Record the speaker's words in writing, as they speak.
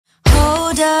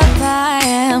hold up, I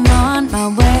am on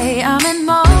my way, I'm in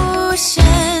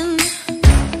motion.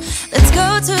 Let's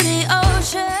go to the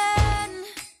ocean.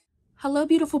 Hello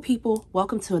beautiful people,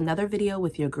 welcome to another video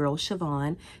with your girl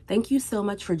Shyvonne. Thank you so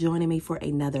much for joining me for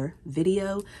another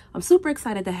video. I'm super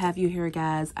excited to have you here,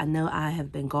 guys. I know I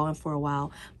have been gone for a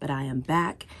while, but I am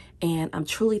back and I'm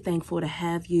truly thankful to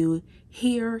have you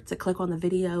here to click on the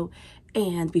video.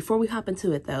 And before we hop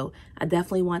into it though, I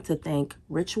definitely want to thank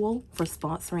Ritual for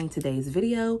sponsoring today's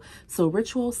video. So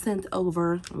Ritual sent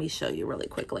over, let me show you really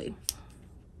quickly.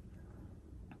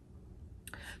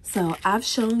 So I've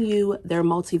shown you their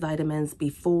multivitamins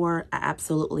before. I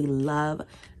absolutely love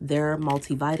their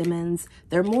multivitamins.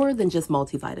 They're more than just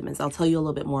multivitamins. I'll tell you a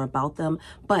little bit more about them,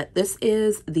 but this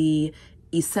is the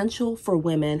Essential for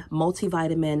Women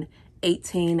multivitamin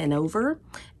 18 and over.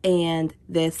 And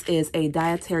this is a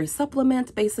dietary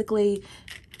supplement. Basically,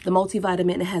 the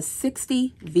multivitamin, it has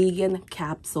 60 vegan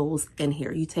capsules in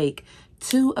here. You take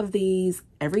 2 of these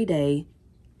every day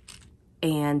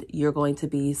and you're going to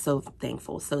be so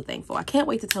thankful, so thankful. I can't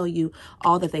wait to tell you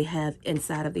all that they have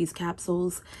inside of these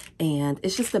capsules, and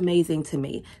it's just amazing to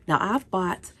me. Now, I've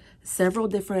bought several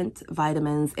different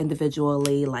vitamins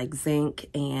individually, like zinc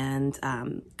and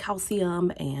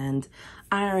calcium and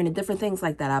iron and different things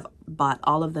like that. I've bought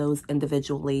all of those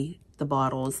individually, the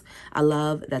bottles. I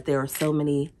love that there are so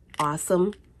many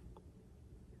awesome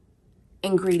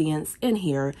ingredients in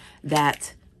here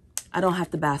that I don't have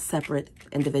to buy separate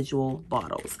individual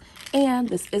bottles. And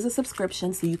this is a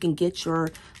subscription, so you can get your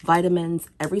vitamins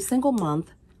every single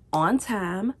month on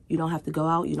time. You don't have to go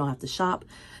out, you don't have to shop,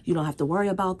 you don't have to worry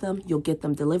about them. You'll get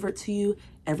them delivered to you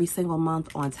every single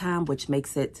month on time, which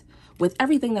makes it, with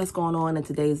everything that's going on in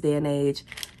today's day and age,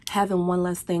 having one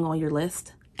less thing on your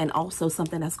list and also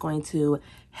something that's going to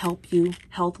help you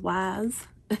health-wise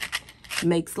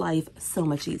makes life so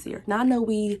much easier. Now, I know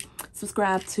we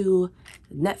subscribe to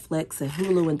Netflix and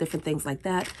Hulu and different things like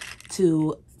that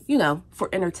to, you know, for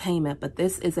entertainment, but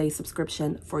this is a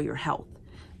subscription for your health.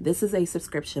 This is a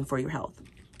subscription for your health.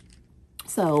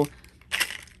 So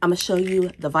I'm gonna show you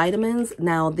the vitamins.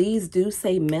 Now, these do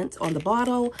say mint on the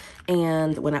bottle,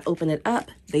 and when I open it up,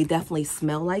 they definitely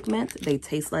smell like mint. They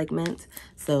taste like mint,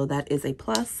 so that is a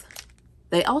plus.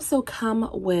 They also come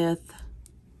with,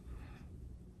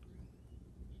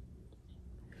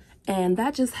 and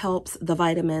that just helps the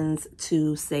vitamins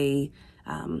to stay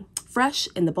fresh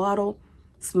in the bottle.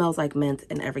 Smells like mint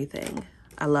and everything.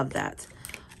 I love that.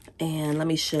 And let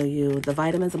me show you the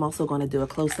vitamins. I'm also going to do a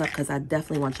close-up because I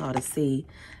definitely want y'all to see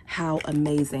how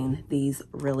amazing these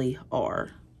really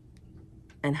are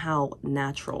and how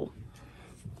natural.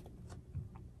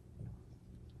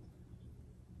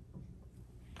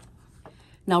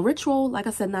 Now, Ritual, like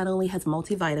I said, not only has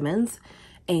multivitamins,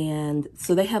 and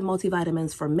so they have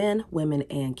multivitamins for men, women,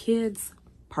 and kids.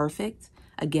 Perfect.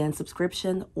 Again,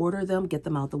 subscription, order them, get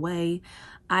them out the way.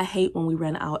 I hate when we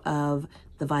run out of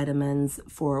the vitamins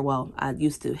for, well, I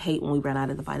used to hate when we ran out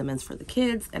of the vitamins for the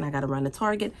kids and I got to run to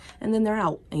Target and then they're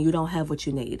out and you don't have what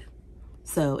you need.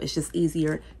 So it's just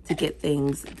easier to get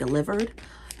things delivered.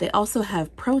 They also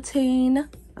have protein,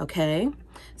 okay?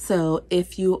 So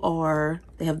if you are,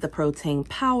 they have the protein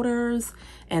powders,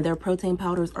 and their protein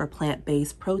powders are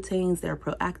plant-based proteins. They're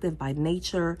proactive by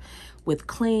nature with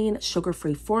clean,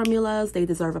 sugar-free formulas. They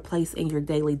deserve a place in your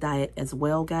daily diet as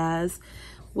well, guys.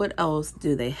 What else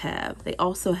do they have? They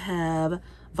also have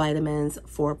vitamins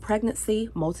for pregnancy,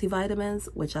 multivitamins,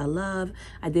 which I love.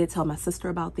 I did tell my sister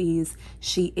about these.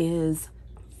 She is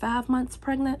 5 months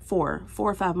pregnant, 4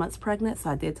 or 5 months pregnant, so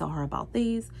I did tell her about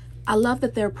these. I love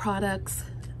that their products,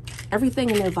 everything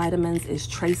in their vitamins is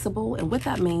traceable, and what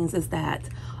that means is that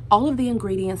all of the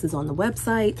ingredients is on the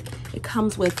website. It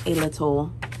comes with a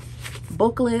little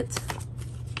booklet.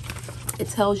 It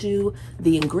tells you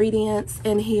the ingredients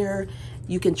in here.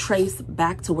 You can trace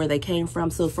back to where they came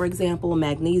from. So for example,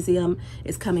 magnesium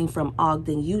is coming from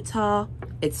Ogden, Utah.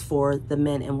 It's for the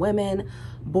men and women.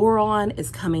 Boron is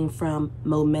coming from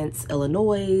Moments,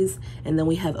 Illinois. And then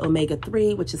we have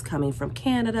omega-3, which is coming from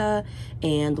Canada.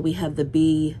 And we have the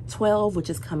B12, which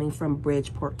is coming from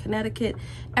Bridgeport, Connecticut.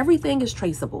 Everything is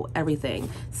traceable, everything.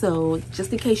 So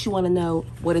just in case you want to know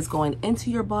what is going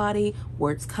into your body,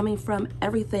 where it's coming from,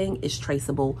 everything is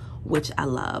traceable, which I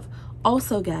love.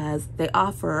 Also, guys, they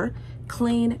offer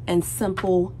clean and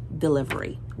simple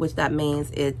delivery, which that means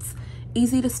it's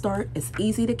easy to start, it's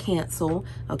easy to cancel,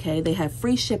 okay? They have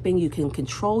free shipping, you can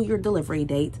control your delivery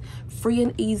date, free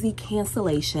and easy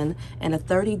cancellation, and a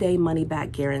 30-day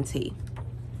money-back guarantee.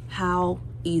 How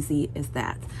easy is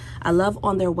that? I love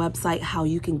on their website how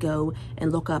you can go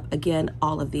and look up, again,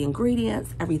 all of the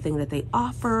ingredients, everything that they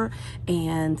offer,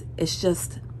 and it's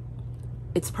just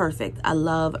it's perfect. I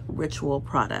love Ritual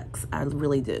products. I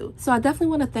really do. So I definitely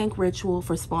want to thank Ritual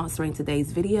for sponsoring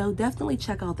today's video. Definitely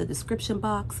check out the description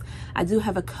box. I do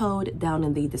have a code down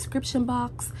in the description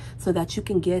box so that you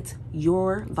can get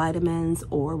your vitamins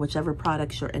or whichever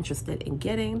products you're interested in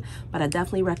getting. But I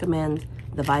definitely recommend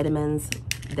the vitamins,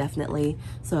 definitely.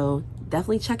 So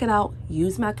definitely check it out.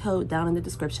 Use my code down in the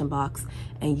description box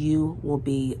and you will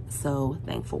be so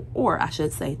thankful. Or I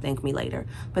should say thank me later.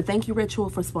 But thank you, Ritual,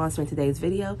 for sponsoring today's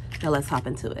video. Now let's hop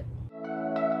into it.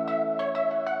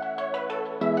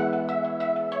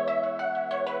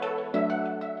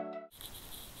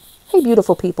 Hey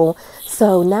beautiful people,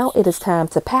 so now it is time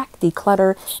to pack,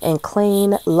 declutter, and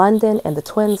clean London and the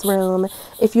twins room.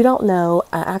 If you don't know,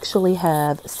 I actually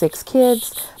have 6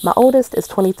 kids. My oldest is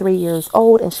 23 years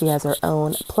old and she has her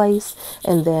own place.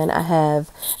 And then I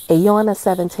have Ayana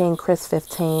 17, Chris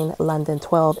 15, London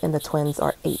 12, and the twins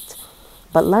are 8.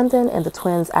 But London and the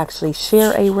twins actually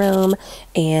share a room,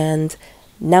 and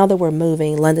now that we're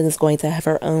moving, London is going to have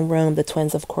her own room. The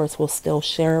twins, of course, will still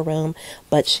share a room,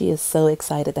 but she is so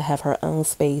excited to have her own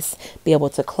space, be able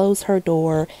to close her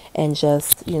door and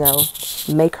just, you know,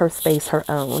 make her space her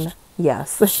own.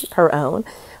 Yes, her own.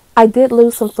 I did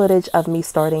lose some footage of me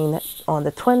starting on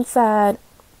the twin side,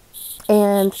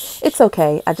 and it's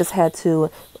okay. I just had to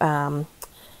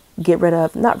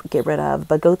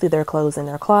but go through their clothes in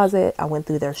their closet. I went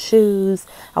through their shoes.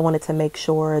 I wanted to make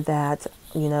sure that,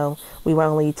 you know, we were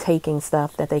only taking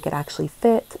stuff that they could actually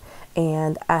fit.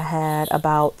 And I had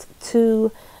about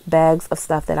 2 bags of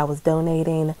stuff that I was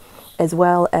donating, as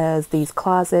well as these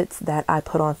closets that I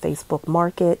put on Facebook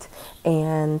Market,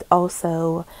 and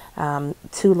also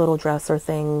 2 little dresser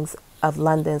things of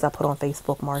London's I put on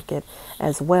Facebook Market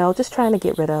as well, just trying to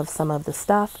get rid of some of the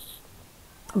stuff.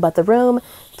 But the room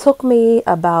took me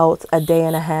about a day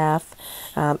and a half,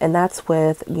 and that's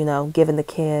with, you know, giving the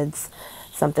kids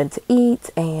something to eat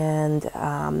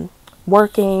and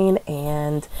working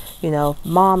and, you know,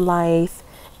 mom life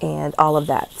and all of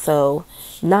that. So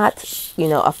not, you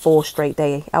know, a full straight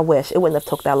day. I wish it wouldn't have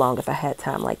took that long if I had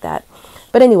time like that.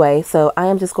 But anyway, so I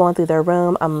am just going through their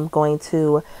room. I'm going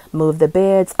to move the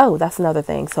beds. Oh, that's another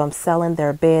thing. So I'm selling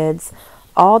their beds.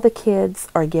 All the kids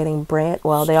are getting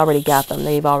well, they already got them.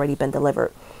 They've already been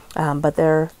delivered. But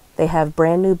they have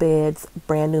brand new beds,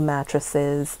 brand new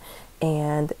mattresses,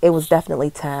 and it was definitely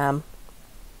time.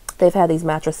 They've had these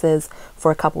mattresses for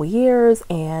a couple years,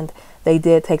 and they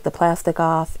did take the plastic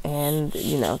off, and,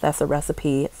 you know, that's a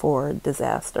recipe for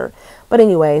disaster. But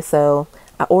anyway, so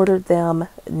I ordered them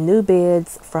new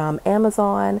beds from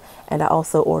Amazon, and I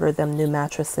also ordered them new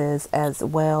mattresses as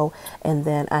well. And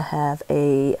then I have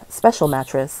a special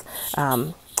mattress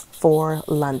for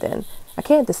London. I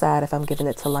can't decide if I'm giving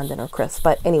it to London or Chris,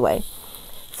 but anyway,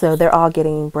 so they're all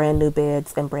getting brand new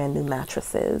beds and brand new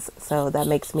mattresses. So that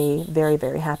makes me very,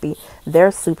 very happy. They're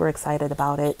super excited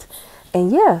about it.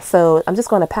 And yeah, so I'm just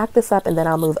going to pack this up and then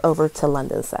I'll move over to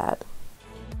London's side.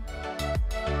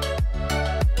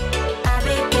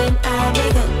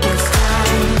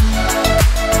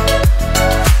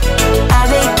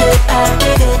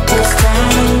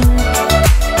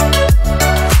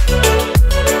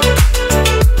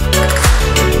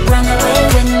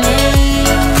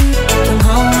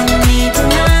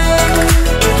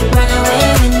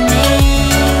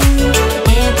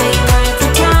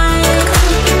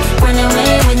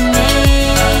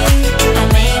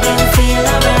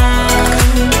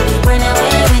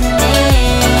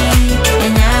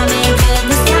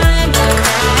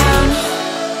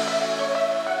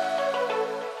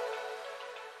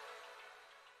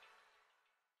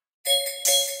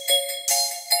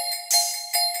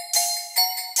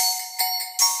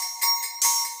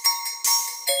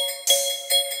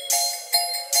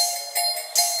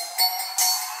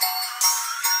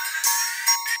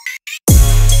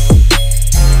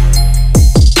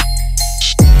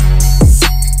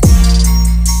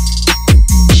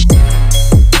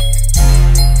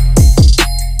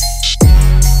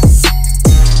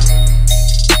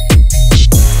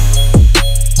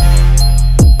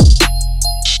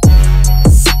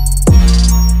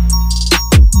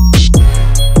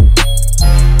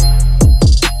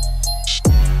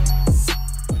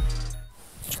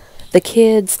 The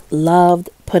kids loved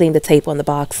putting the tape on the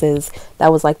boxes. That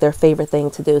was like their favorite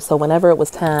thing to do. So whenever it was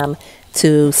time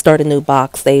to start a new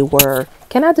box, they were,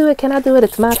 can I do it? Can I do it?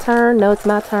 It's my turn. No, it's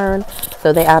my turn.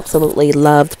 So they absolutely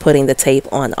loved putting the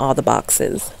tape on all the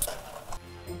boxes.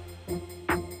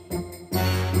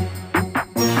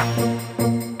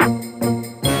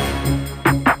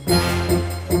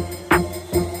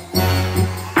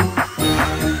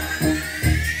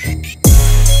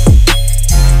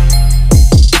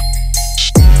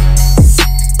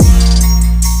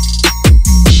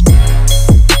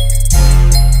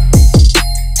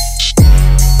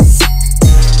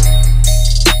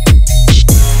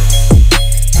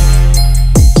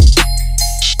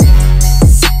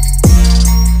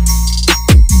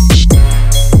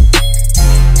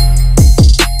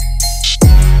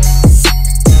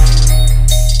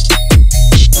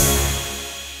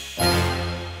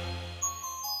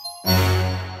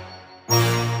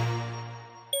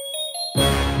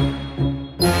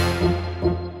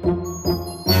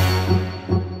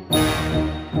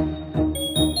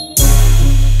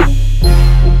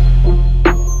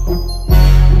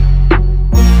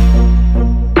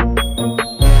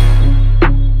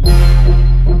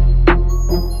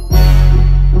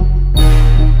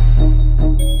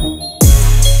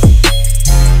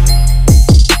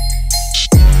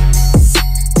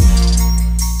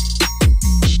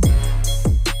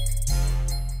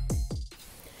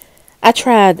 I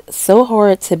tried so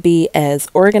hard to be as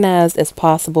organized as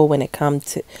possible when it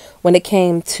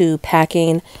came to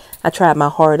packing. I tried my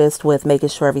hardest with making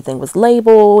sure everything was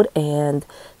labeled and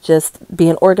just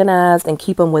being organized and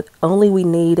keeping with only we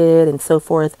needed and so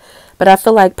forth. But I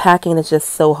feel like packing is just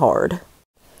so hard.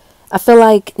 I feel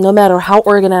like no matter how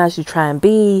organized you try and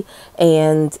be,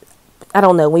 and I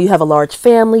don't know, when you have a large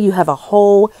family, you have a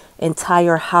whole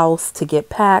entire house to get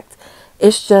packed,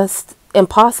 it's just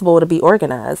impossible to be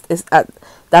organized.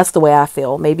 That's the way I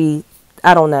feel. Maybe,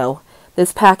 I don't know.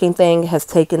 This packing thing has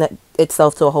taken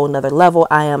itself to a whole nother level.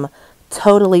 I am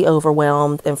totally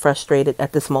overwhelmed and frustrated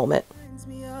at this moment.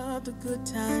 The good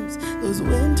times, those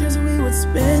winters we would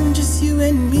spend just you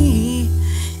and me.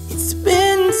 It's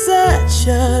been such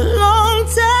a long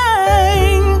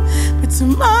time, but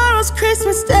tomorrow's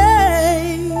Christmas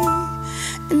Day,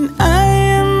 and I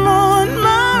am on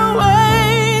my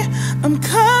way. I'm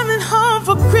coming home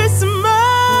for Christmas.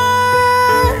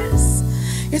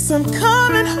 Yes, I'm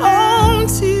coming home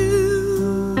to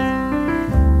you.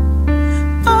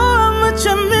 Oh, how much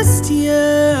I missed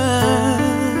you.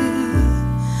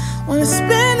 Wanna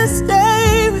spend this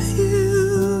day with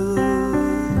you.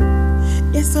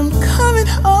 Yes, I'm coming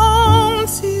home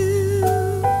to you.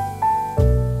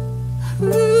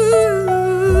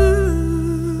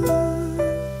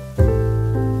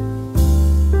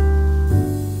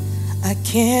 I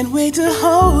can't wait to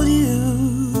hold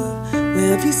you.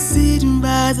 We'll be sitting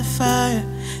by the fire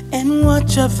and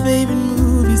watch our favorite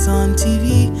movies on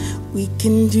TV. We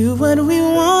can do what we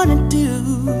wanna do.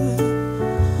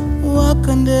 Walk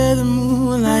under the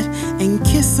moonlight and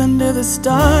kiss under the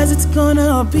stars. It's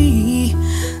gonna be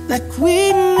like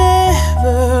we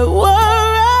never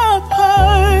were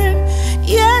apart.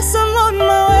 Yes, I'm on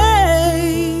my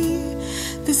way.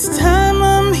 This time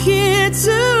I'm here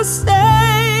to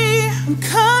stay. I'm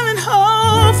coming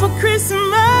home for Christmas.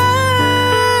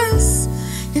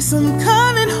 Yes, I'm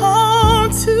coming home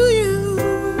to you.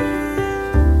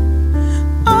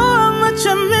 Oh, how much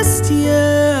I missed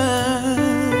you.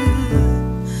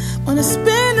 Wanna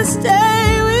spend this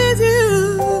day with you.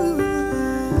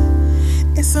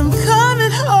 Yes, I'm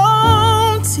coming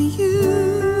home to you.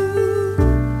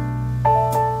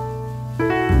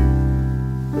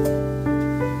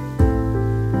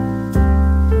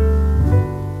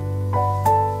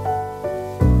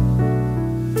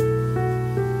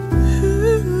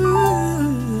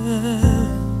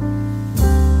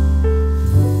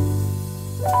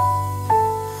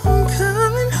 I'm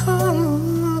coming home.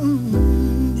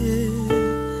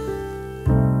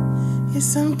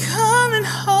 Yes, I'm coming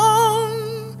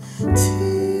home to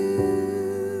you.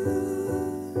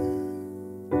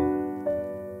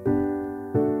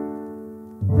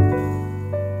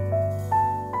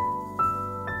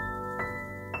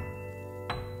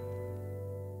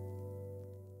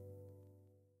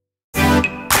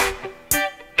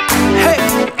 Hey!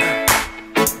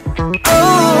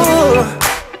 Oh!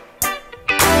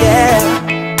 Yeah!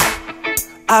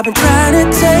 I've been trying to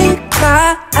take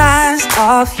my eyes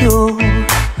off you.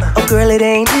 Oh girl, it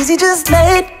ain't easy, just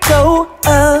let go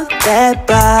of that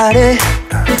body.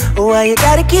 Why you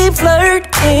gotta keep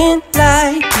flirting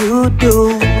like you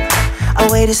do? I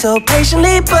waited so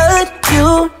patiently, but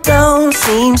you don't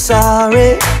seem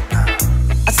sorry.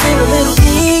 I seen a little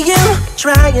DM,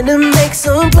 trying to make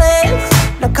some plans.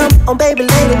 Now come on baby,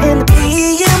 later in the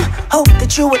PM, hope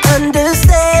that you would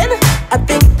understand. I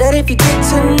think that if you get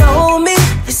to know me,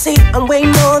 you see I'm way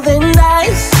more than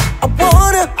nice. I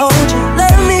wanna hold you,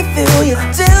 let me feel you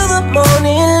till the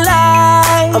morning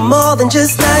light. I'm more than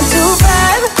just 9 to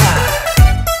 5.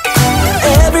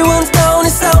 Everyone's known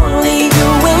it's only you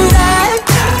and I.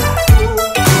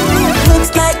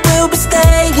 Looks like we'll be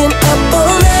staying up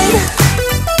all night.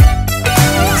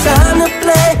 Time to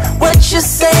play, what you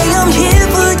say, I'm here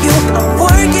for you. I'm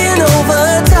working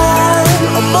overtime,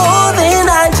 I'm more than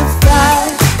 9 to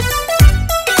 5.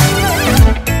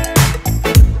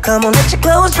 Come on, let your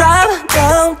clothes drop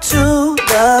down to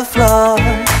the floor.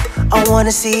 I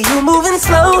wanna see you moving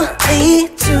slowly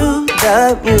to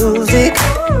the music.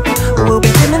 We'll be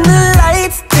dimming the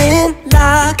lights, then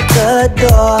lock the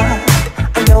door.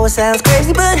 I know it sounds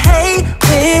crazy, but hey,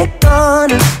 we're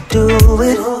gonna do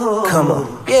it. Come on,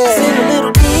 yeah. Send a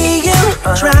little DM,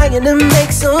 trying to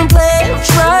make some plans.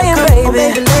 Trying, baby. Oh,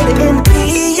 baby, later in the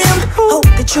PM, hope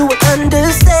that you would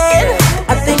understand.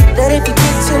 I think that if you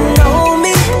get to know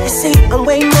me, you see I'm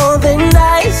way more than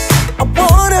nice. I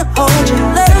wanna hold you,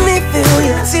 let me feel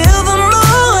you till the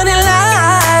morning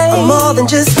light. I'm more than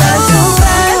just 9 to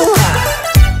 5.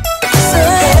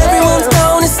 Everyone's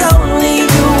known it's only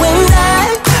you and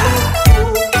I.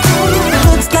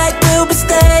 Looks like we'll be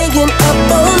staying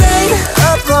up all night,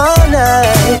 up all night.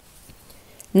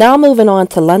 Now moving on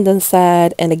to London's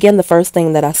side, and again, the first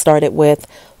thing that I started with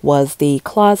was the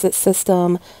closet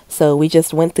system. So we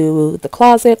just went through the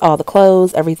closet, all the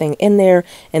clothes, everything in there,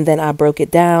 and then I broke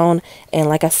it down. And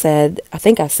like I said,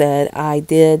 I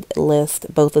did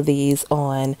list both of these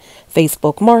on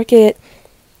Facebook Market.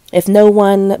 If no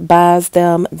one buys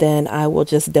them, then I will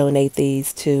just donate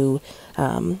these to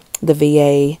the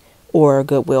VA or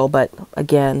Goodwill. But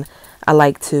again, I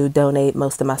like to donate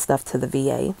most of my stuff to the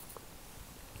VA.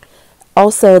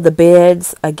 Also, the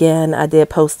beds, again, I did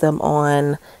post them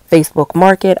on Facebook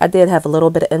Market. I did have a little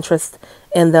bit of interest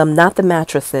in them, not the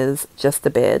mattresses, just the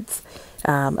beds.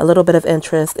 A little bit of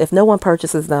interest. If no one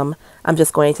purchases them, I'm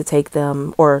just going to take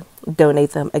them or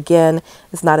donate them. Again,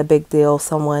 it's not a big deal.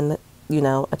 Someone, you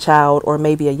know, a child or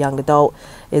maybe a young adult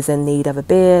is in need of a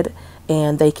bed,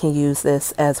 and they can use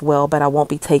this as well, but I won't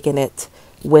be taking it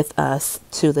with us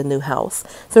to the new house.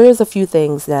 So there's a few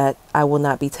things that I will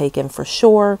not be taking for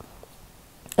sure.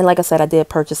 And like I said, I did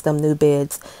purchase them new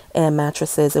beds and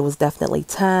mattresses. It was definitely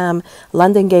time.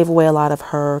 London gave away a lot of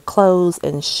her clothes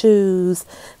and shoes.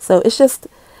 So it's just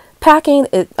packing.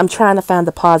 I'm trying to find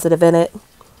the positive in it.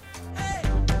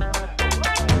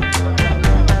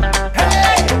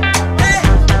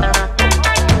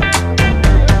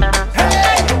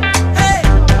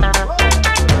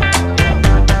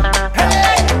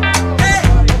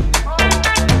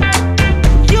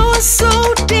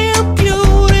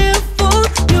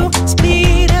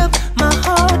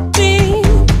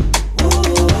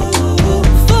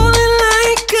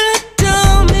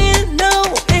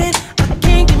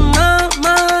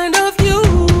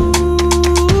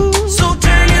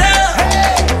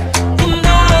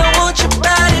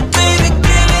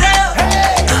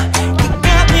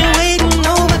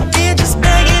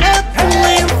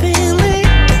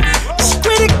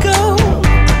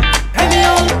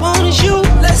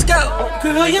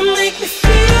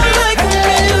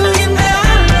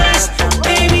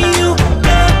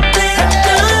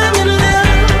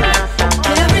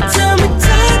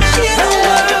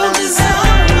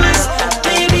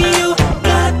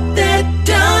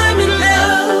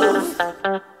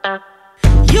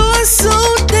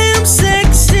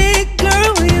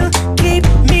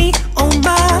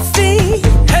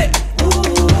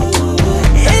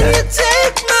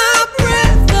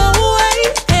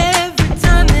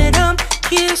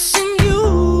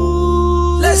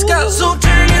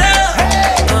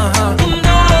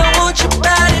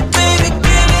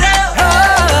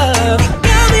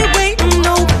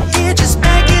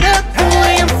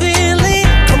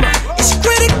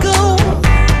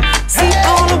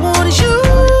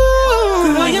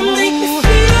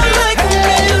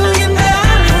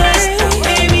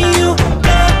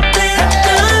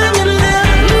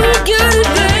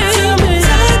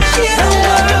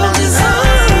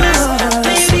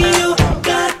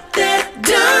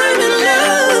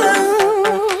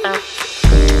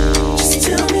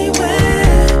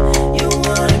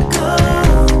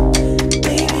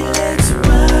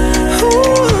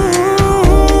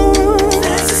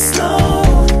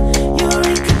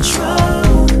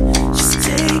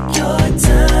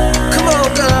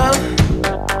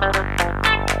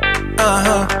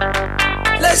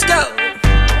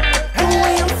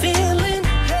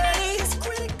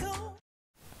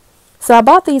 So I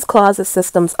bought these closet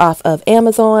systems off of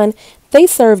Amazon. They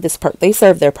serve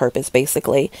their purpose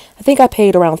basically. I think I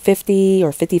paid around $50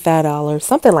 or $55,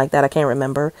 something like that. I can't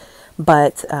remember,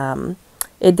 but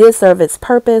it did serve its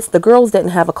purpose. The girls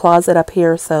didn't have a closet up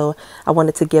here, so I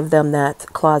wanted to give them that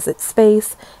closet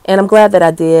space, and I'm glad that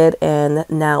I did, and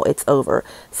now it's over.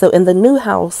 So in the new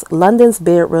house, London's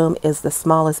bedroom is the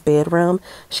smallest bedroom.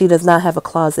 She does not have a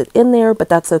closet in there, but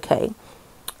that's okay.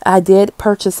 I did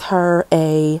purchase her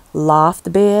a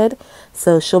loft bed,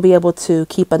 so she'll be able to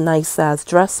keep a nice size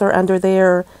dresser under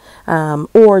there,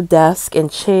 or desk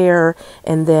and chair,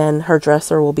 and then her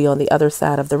dresser will be on the other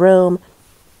side of the room.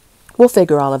 We'll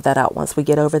figure all of that out once we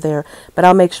get over there, but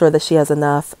I'll make sure that she has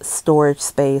enough storage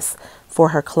space for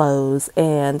her clothes,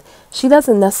 and she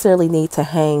doesn't necessarily need to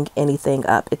hang anything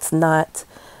up. It's not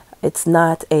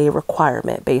a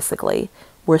requirement basically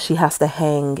where she has to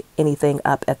hang anything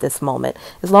up at this moment.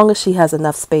 As long as she has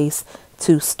enough space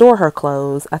to store her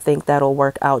clothes, I think that'll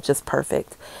work out just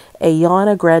perfect.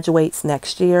 Ayana graduates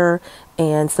next year,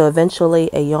 and so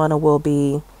eventually Ayana will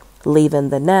be leaving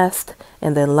the nest,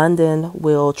 and then London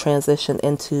will transition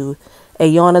into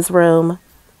Ayana's room.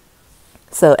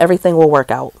 So everything will work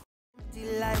out.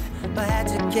 I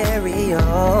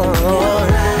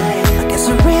guess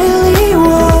I really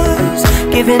was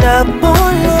giving up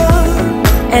on love,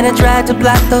 and I tried to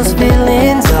block those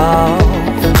feelings off.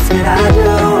 I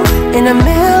know in a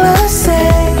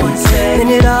millisecond, then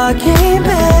it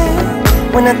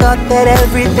when I thought that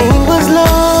everything was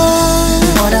lost.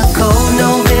 On a cold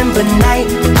November night,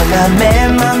 when I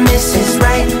met my Mrs.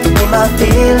 Right, made my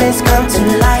feelings come to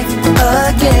life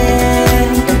again.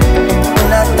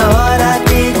 When I thought I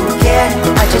didn't care,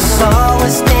 I just saw her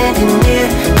standing near,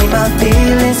 made my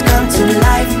feelings come to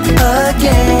life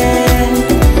again.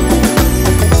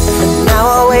 Now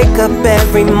I wake up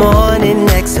every morning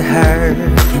next to her.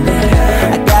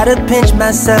 I gotta pinch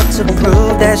myself to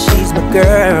prove that she's my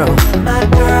girl.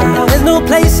 Now there's no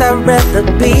place I'd rather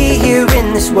be here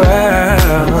in this world,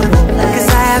 'cause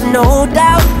I have no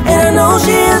doubt, and I know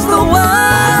she is the one.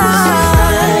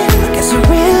 I guess it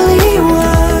really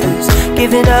was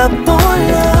giving up on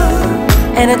love,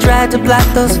 and I tried to block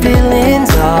those feelings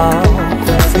off.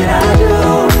 What did I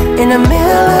do? In the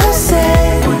middle of the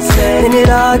sex, then it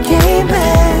all came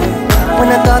back when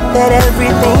I thought that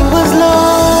everything was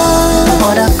lost.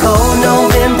 On a cold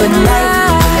November night,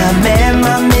 when I met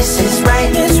my Mrs.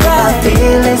 Right, my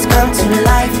feelings come to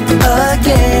life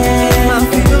again. My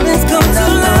feelings come to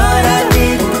life. I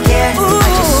didn't care, I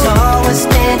just saw her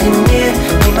standing near,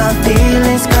 made my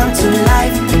feelings come to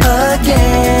life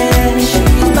again.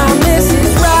 She's my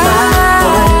Mrs.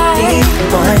 Right,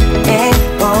 my one and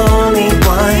only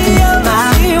one.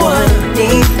 My one,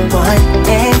 need one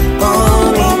and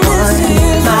only one.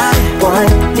 My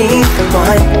one, need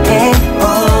one and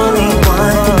only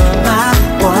one. My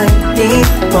one, need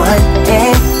one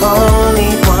and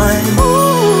only one.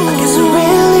 I guess it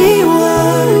really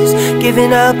was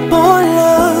giving up on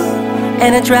love,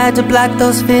 and I tried to block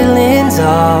those feelings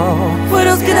off. What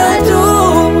else could I do?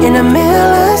 In the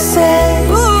middle of sex,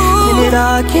 then it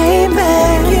all came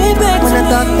back when I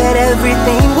thought that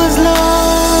everything was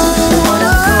lost. On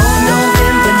a cold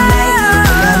November night,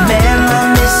 when I met my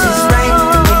Mrs. Right,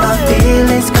 made my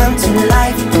feelings come to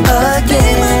life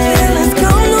again.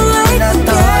 When I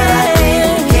thought I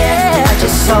didn't care, I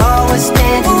just saw her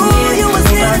standing near,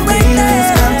 made my feelings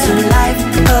come to life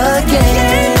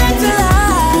again.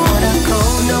 On a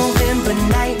cold November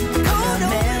night, when I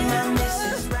met my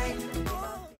Mrs. Right.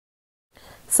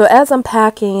 So as I'm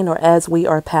packing, or as we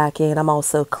are packing, I'm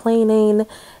also cleaning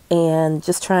and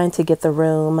just trying to get the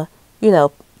room, you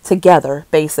know, together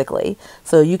basically.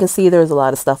 So you can see there's a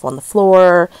lot of stuff on the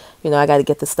floor. You know, I got to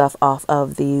get the stuff off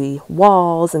of the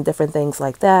walls and different things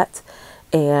like that.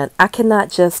 And I cannot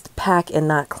just pack and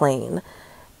not clean.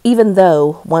 Even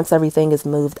though once everything is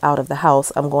moved out of the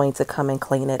house, I'm going to come and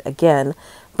clean it again,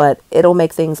 but it'll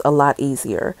make things a lot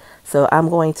easier. So I'm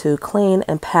going to clean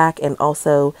and pack, and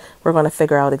also we're going to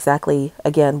figure out exactly,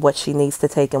 again, what she needs to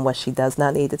take and what she does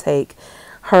not need to take.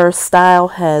 Her style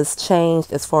has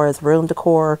changed as far as room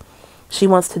decor. She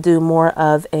wants to do more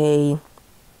of a,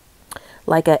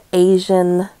 like a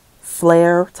Asian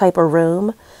flair type of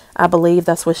room. I believe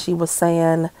that's what she was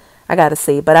saying. I gotta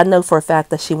see, but I know for a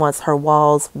fact that she wants her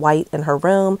walls white in her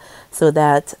room so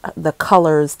that the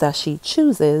colors that she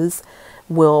chooses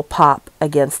will pop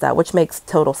against that, which makes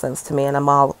total sense to me, and I'm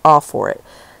all for it.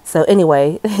 So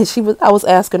anyway, I was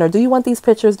asking her, do you want these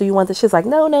pictures? Do you want this? She's like,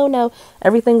 no, no, no.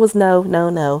 Everything was no, no,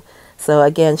 no. So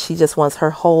again, she just wants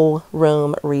her whole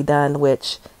room redone,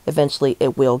 which eventually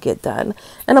it will get done.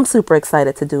 And I'm super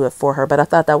excited to do it for her, but I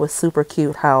thought that was super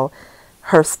cute how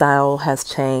her style has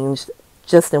changed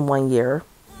just in 1 year.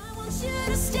 I want you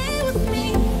to stay with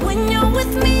me. When you're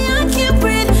with me, I can't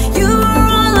breathe. You are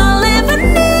all I'll ever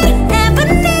need, ever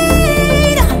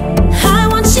need. I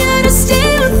want you to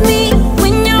stay with me.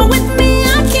 When you're with me,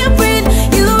 I can't breathe.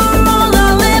 You are all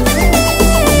I'll ever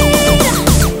need.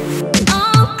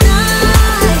 All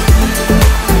night.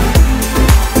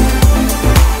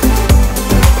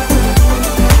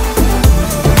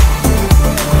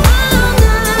 All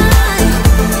night.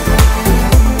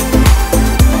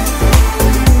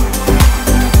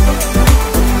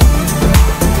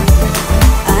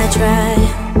 I try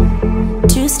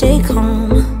to stay calm,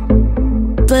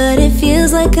 but it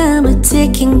feels like I'm a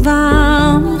ticking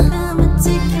bomb.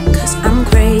 'Cause I'm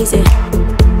crazy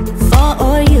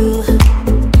for you.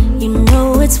 You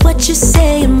know it's what you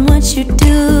say and what you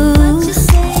do.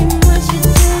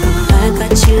 I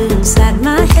got you inside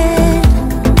my head,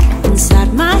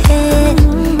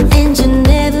 and you're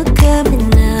never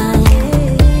coming out.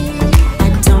 I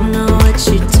don't know what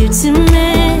you do to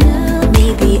me.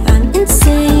 Maybe I'm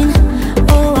insane.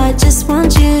 Oh, I just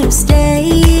want you to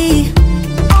stay.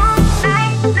 All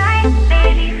night, night,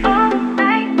 baby, all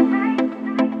night.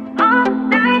 All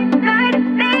night, night,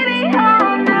 baby,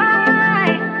 all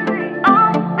night.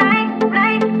 All night,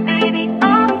 night, baby,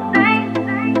 all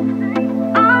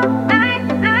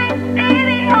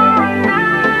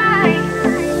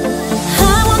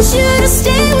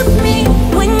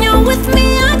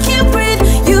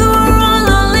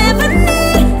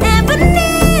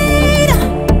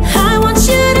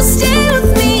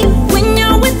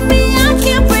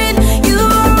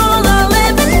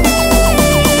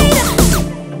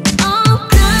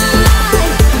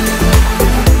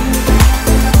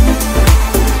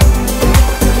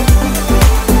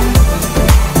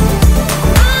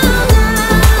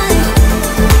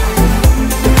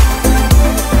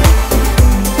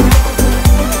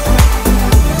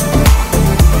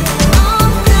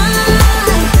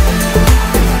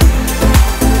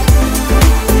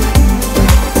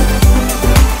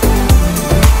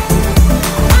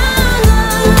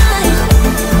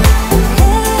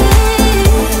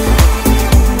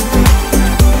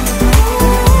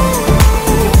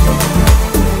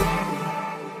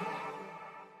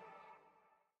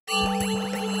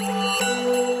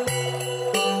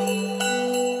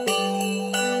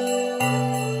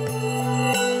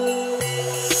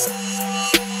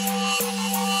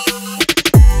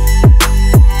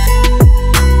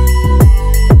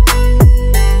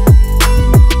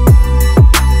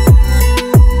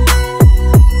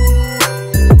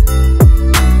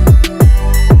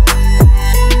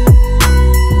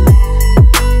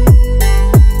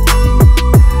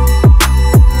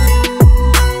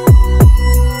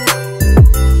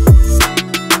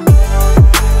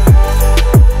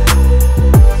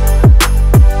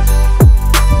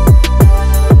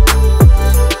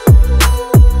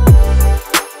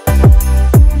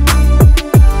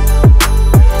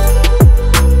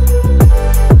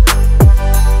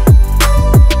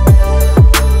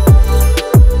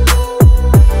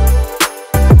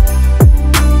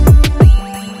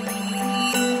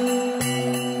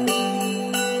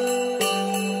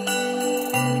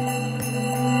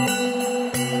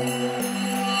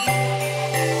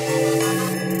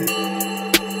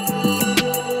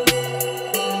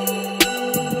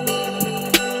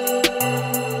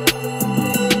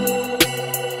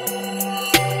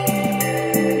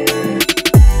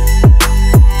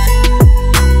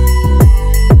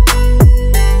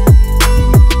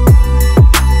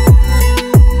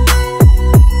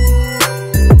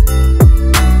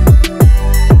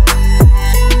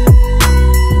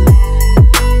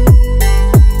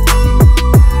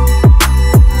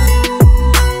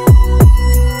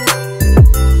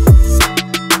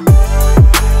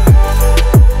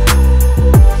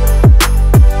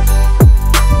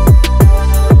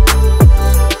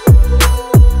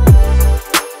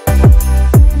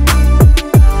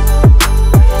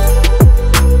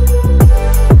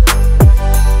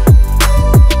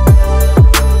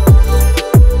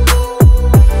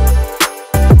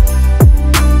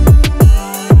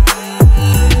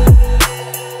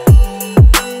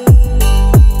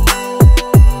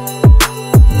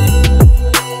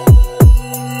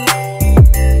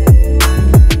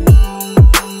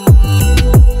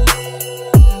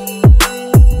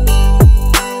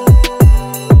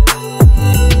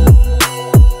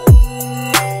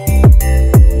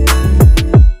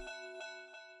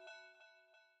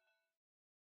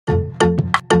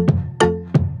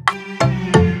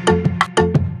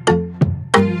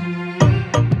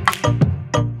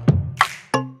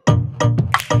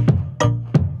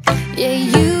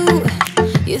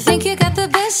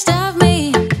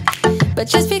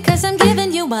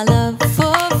giving you my love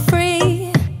for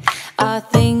free. Are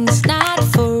things not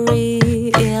for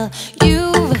real?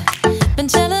 You've been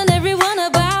telling everyone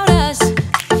about us,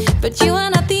 but you are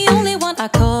not the only one I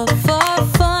call for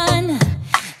fun.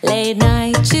 Late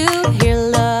night to hear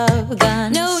love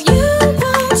guns. No, you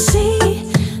won't see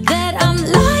that I'm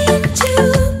lying to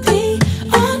be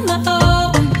on my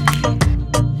own.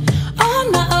 On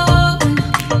my own.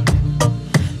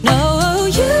 No,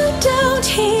 you don't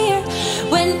hear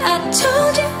when I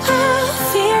told you I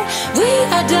fear we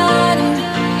are done.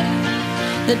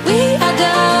 That we are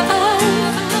done.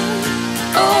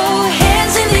 Oh,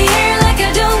 hands in the air like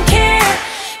I don't care.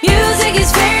 Music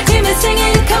is fair to me,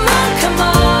 singing. Come on, come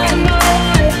on.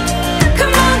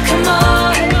 Come on, come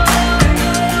on.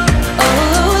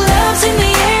 Oh, love's in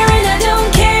the air and I don't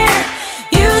care.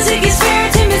 Music is fair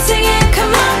to me, singing.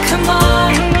 Come on, come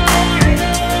on.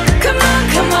 Come on,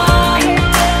 come on.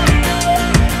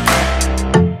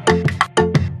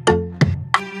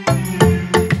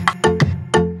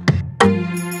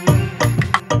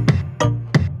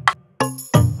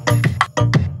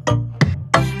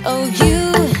 Oh,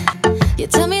 you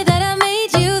tell me that I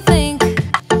made you think.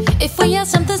 If we have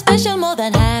something special more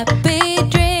than happy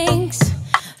drinks,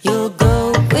 you'll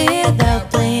go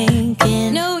without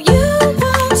blinking. No, you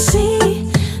won't see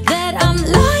that I'm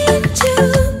lying to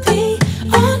be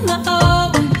on my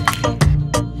own.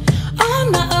 On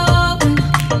my own.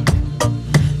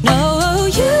 No,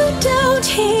 you don't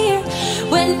hear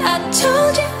when I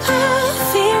told you I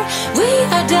fear we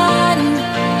are done.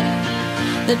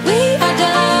 That we are done.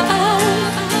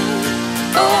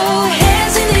 Oh,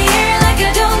 hands in the air like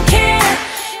I don't care.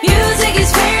 Music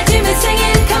is fair to me,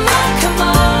 singing. Come on, come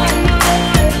on.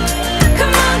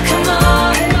 Come on, come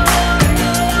on.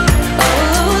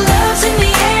 Oh, love's in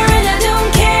the air and I don't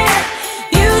care.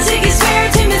 Music is fair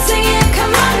to me, singing.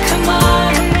 Come on, come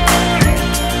on.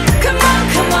 Come on,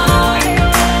 come on.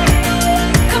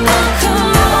 Come on, come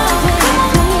on.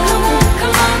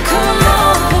 Come on, come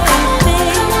on.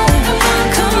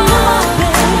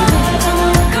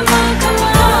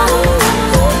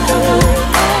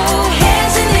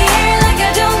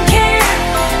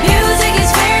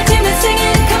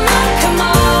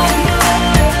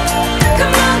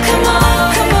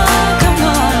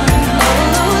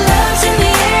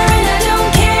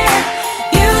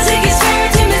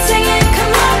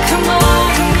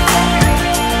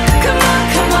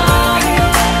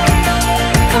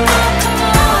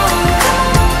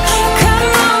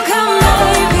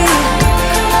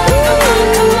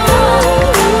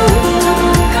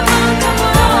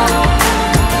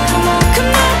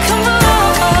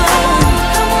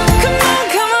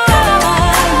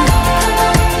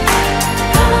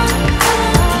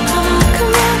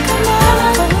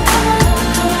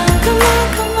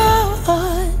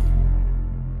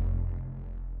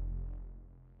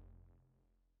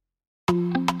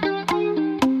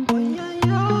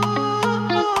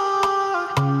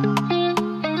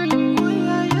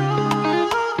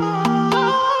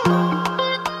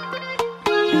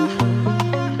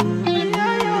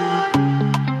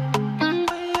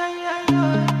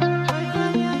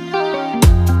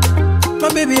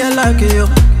 baby, I like you.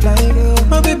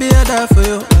 My baby, I die for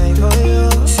you.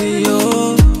 See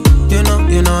you, you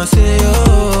know, see you.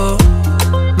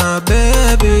 My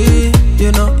baby,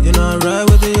 you know, I ride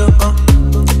with you.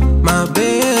 My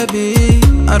baby,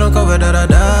 I don't cover that, I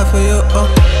die for you.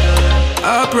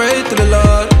 I pray to the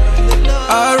Lord,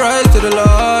 I rise to the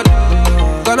Lord,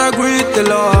 gonna greet the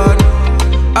Lord.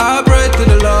 I pray to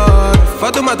the Lord,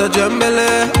 Fatumata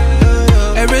Jambele.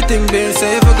 Everything being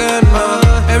safe again,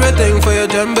 everything for your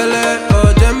Jambele,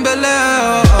 oh Jambele,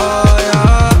 oh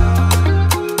yeah.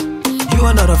 You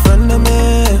are not a friend of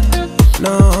me,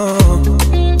 no.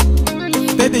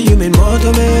 Baby, you mean more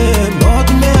to me, more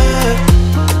to me.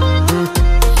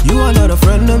 You are not a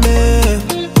friend of me,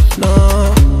 no.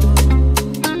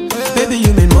 Baby,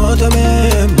 you mean more to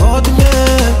me, more to me.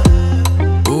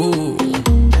 Ooh,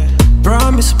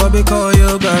 promise, Bobby, call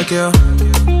you back, yeah.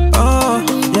 Oh,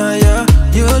 yeah, yeah.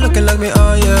 You looking like me,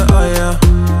 oh yeah, oh yeah.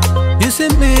 You see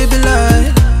me be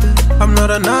like, I'm not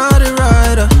a naughty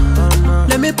rider.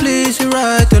 Let me please you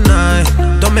right tonight.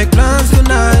 Don't make plans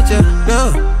tonight, yeah,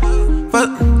 yeah. But,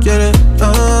 get it,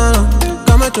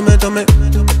 come here to me,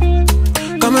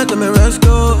 come here to me, let's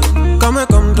go. Come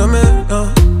to me,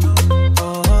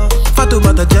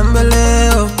 Fatumata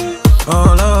Jambele,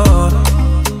 oh Lord.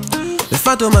 If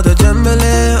Fatumata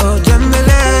Jambele, oh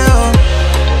Jambele, oh.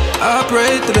 I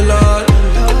pray to the Lord,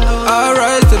 I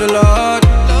rise to the Lord,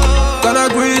 gonna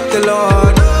greet the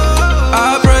Lord.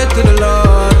 I pray to the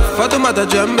Lord, Fatumata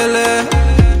Jambele.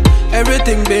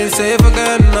 Everything being safe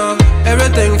again,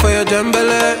 everything for your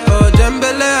Jambele, oh Jambele.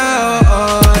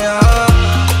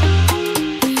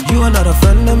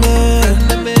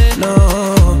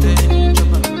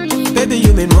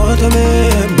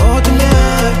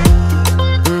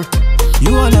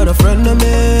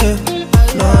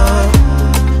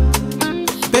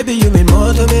 Baby, you mean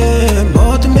more to me,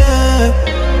 more to me.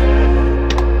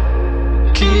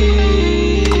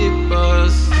 Keep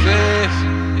us safe.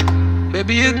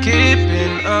 Baby, you're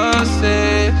keeping us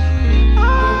safe.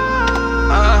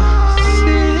 I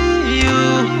see you.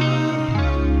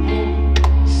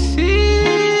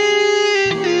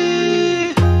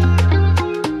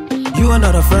 You are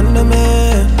not a friend of me,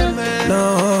 no.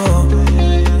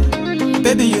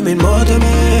 Baby, you mean more to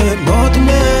me, more to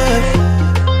me.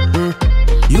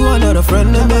 You are not a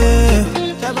friend of me,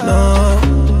 no.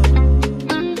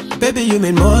 Baby, you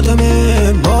mean more to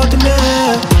me, more to me.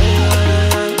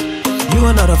 You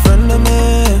are not a friend of me,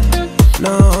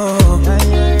 no.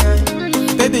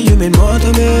 Baby, you mean more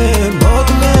to me, more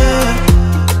to me.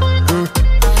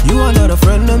 You are not a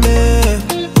friend of me,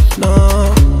 no.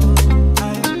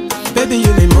 Baby,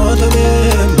 you mean more to me,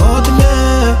 more to me.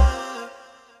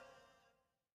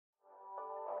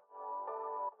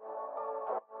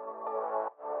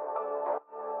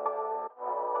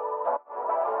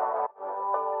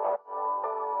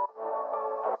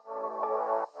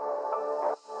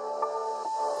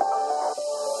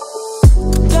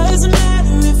 Doesn't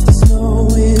matter if the snow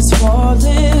is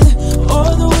falling or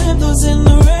the wind blows and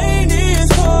the rain is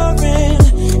pouring.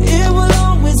 It will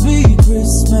always be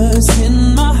Christmas in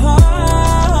my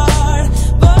heart.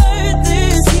 But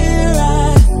this year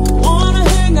I wanna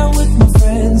hang out with my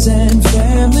friends and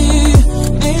family,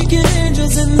 making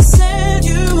angels in the sand,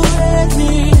 you and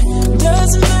me.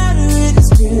 Doesn't matter, it's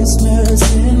Christmas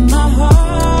in my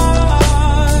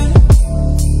heart.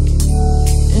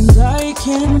 And I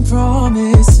can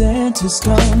promise Santa's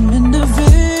coming to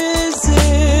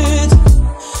visit.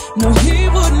 No, he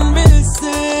wouldn't miss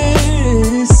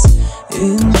this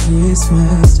in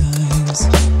Christmas times.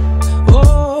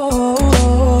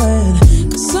 Oh, and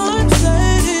the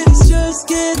sunset is just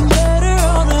getting better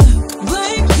on a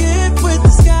blanket with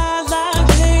the skyline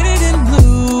painted in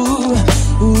blue.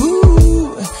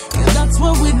 Ooh, and that's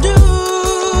what we do.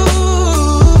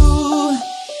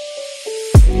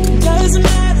 Doesn't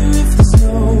matter if the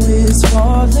snow is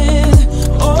falling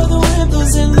or the wind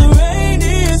blows and the rain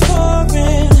is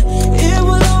pouring. It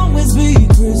will always be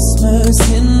Christmas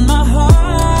in my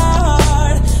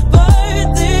heart.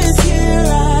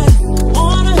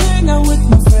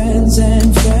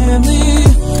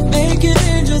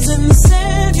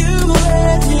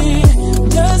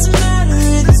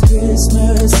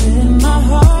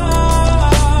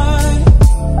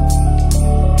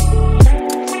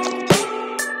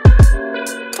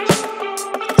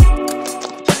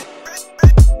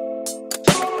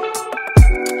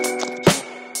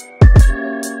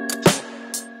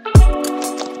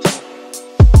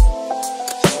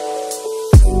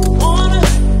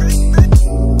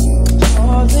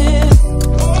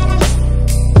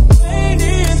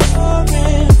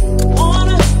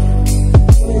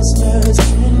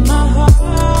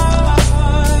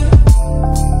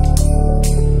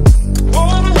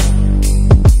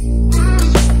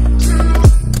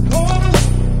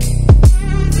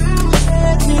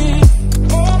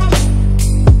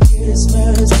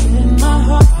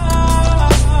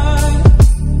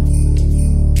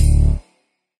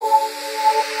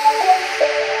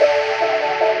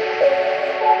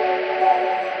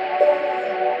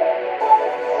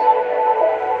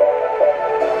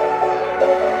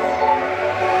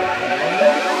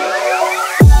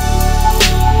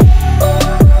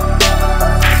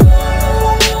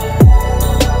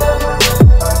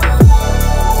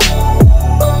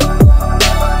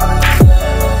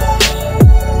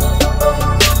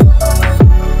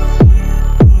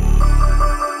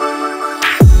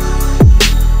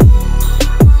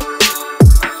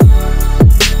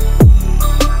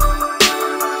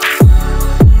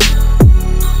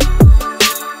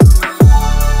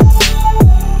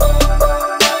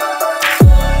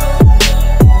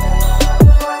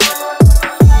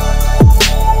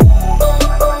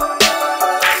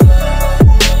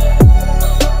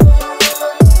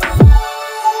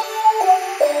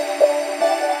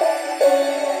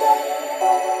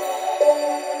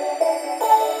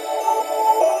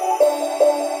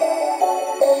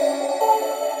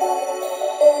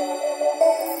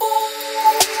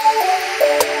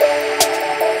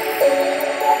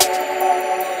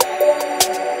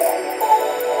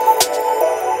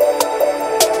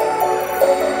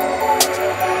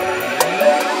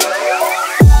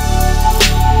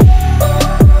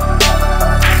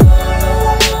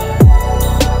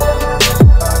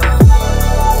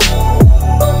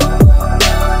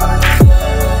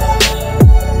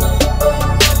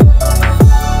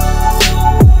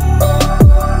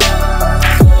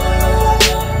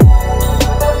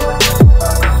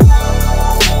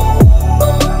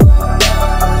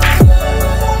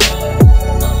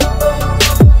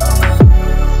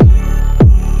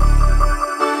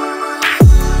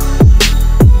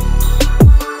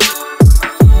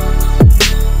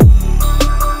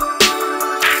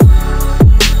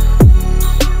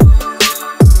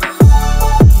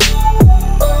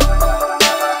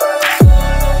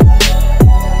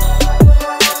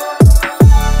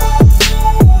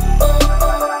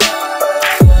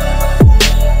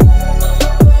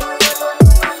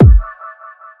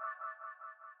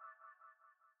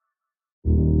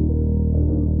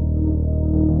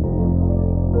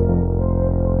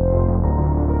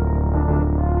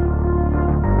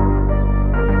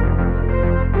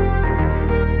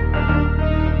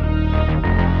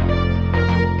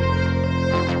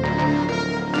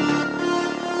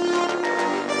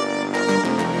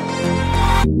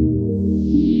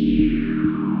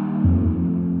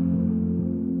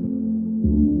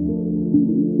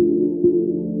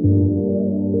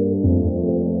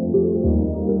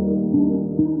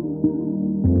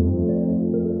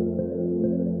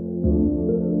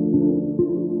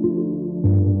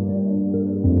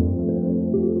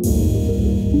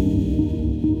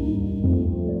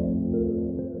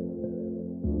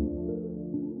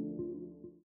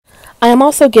 I am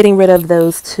also getting rid of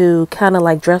those two kind of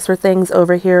like dresser things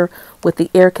over here with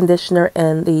the air conditioner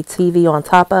and the TV on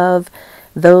top of.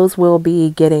 Those will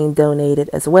be getting donated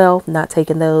as well, not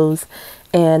taking those.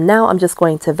 And now I'm just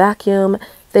going to vacuum.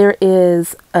 There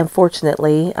is,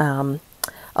 unfortunately, a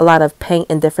lot of paint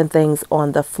and different things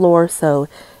on the floor, so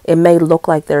it may look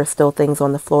like there are still things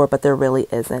on the floor, but there really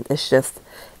isn't. It's just,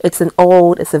 it's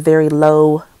a very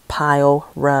low pile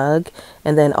rug,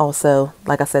 and then also,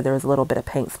 like I said, there was a little bit of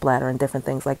paint splatter and different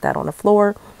things like that on the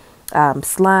floor,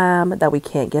 slime that we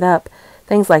can't get up,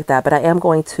 things like that. But I am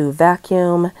going to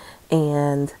vacuum,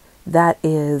 and that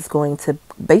is going to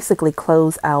basically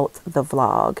close out the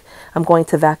vlog. I'm going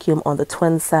to vacuum on the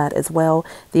twin side as well.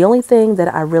 The only thing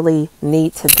that I really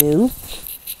need to do,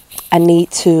 I need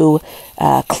to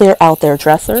clear out their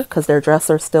dresser, because their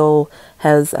dresser still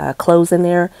has clothes in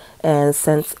there. And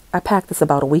since I packed this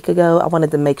about a week ago, I wanted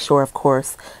to make sure, of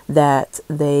course, that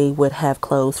they would have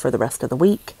clothes for the rest of the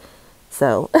week.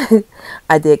 So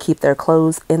I did keep their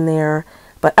clothes in there.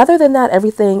 But other than that,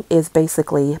 everything is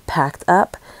basically packed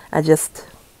up.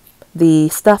 The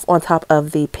stuff on top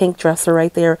of the pink dresser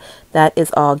right there, that is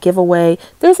all giveaway.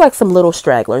 There's like some little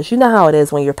stragglers. You know how it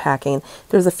is when you're packing.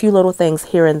 There's a few little things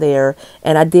here and there.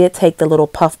 And I did take the little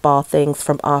puffball things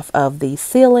from off of the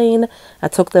ceiling. I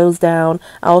took those down.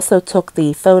 I also took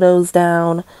the photos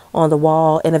down on the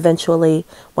wall. And eventually,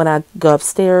 when I go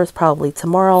upstairs, probably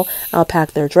tomorrow, I'll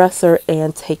pack their dresser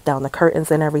and take down the curtains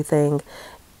and everything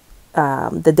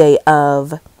the day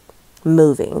of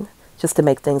moving, just to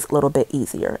make things a little bit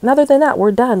easier. And other than that,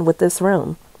 we're done with this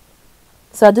room.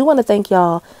 So I do want to thank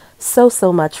y'all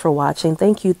so much for watching.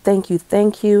 Thank you.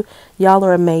 Y'all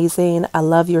are amazing. I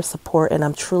love your support, and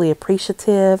I'm truly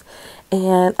appreciative.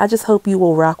 And I just hope you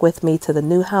will rock with me to the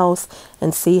new house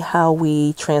and see how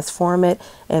we transform it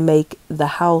and make the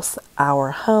house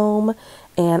our home.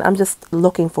 And I'm just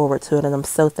looking forward to it, and I'm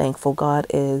so thankful. God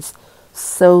is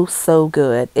so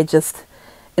good.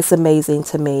 It's amazing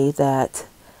to me that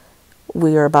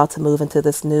we are about to move into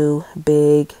this new,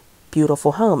 big,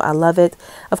 beautiful home. I love it.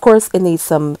 Of course, it needs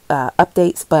some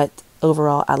updates, but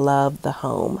overall, I love the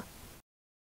home.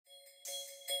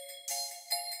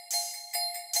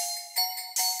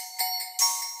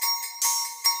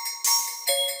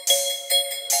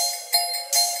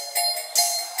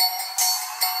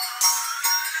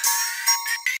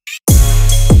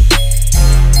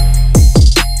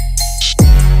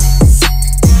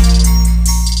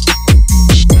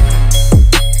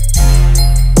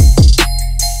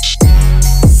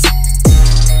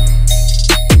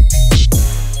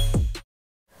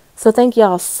 So thank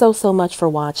y'all so much for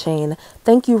watching.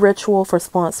 Thank you, Ritual, for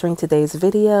sponsoring today's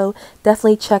video.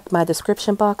 Definitely check my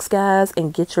description box, guys,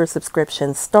 and get your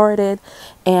subscription started.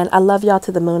 And I love y'all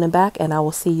to the moon and back, and I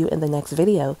will see you in the next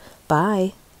video.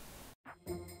 Bye.